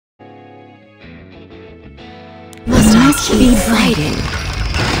must be fighting.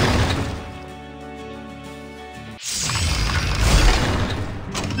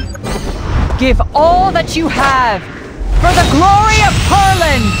 Give all that you have for the glory of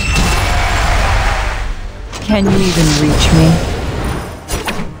Portland! Can you even reach me?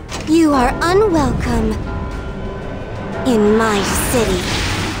 You are unwelcome in my city.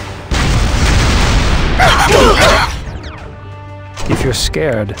 If you're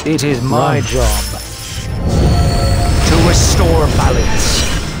scared, it is my job to restore balance.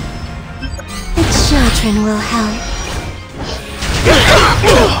 The children will help.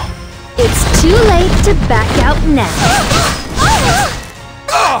 It's too late to back out now.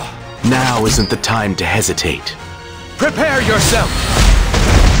 Now isn't the time to hesitate. Prepare yourself!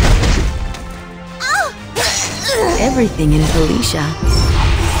 Everything in Felicia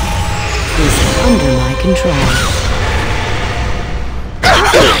is under my control.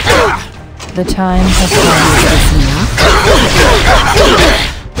 The time has come.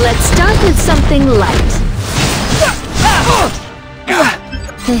 Let's start with something light.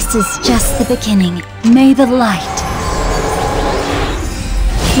 This is just the beginning. May the light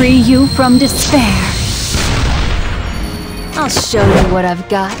free you from despair. I'll show you what I've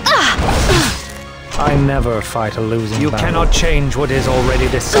got. I never fight a losing You battle. cannot change what is already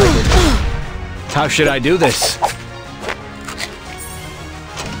decided. How should I do this?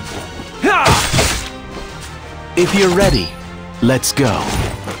 If you're ready, let's go.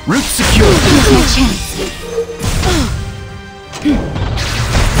 Route secure. Here's my chance.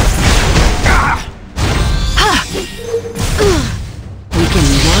 We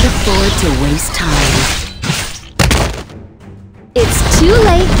cannot afford to waste time. It's too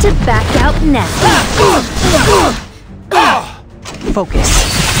late to back out now. Focus.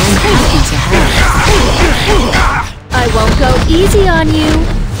 I'm happy to help. I won't go easy on you.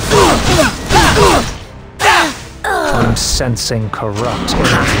 I'm sensing corrupt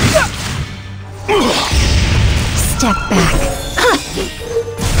energy. Step back.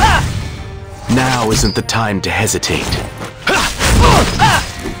 Now isn't the time to hesitate.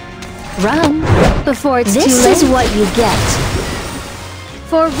 Run before it's too late. This is what you get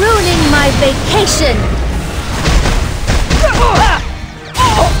for ruining my vacation.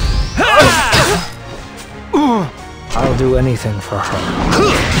 I'll do anything for her.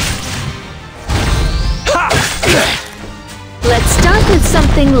 Let's start with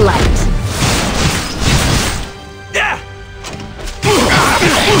something light.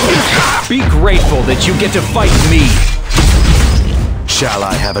 Be grateful that you get to fight me. Shall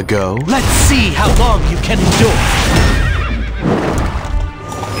I have a go? Let's see how long you can endure.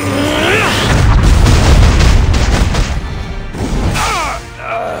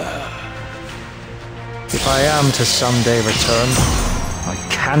 If I am to someday return, I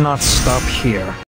cannot stop here.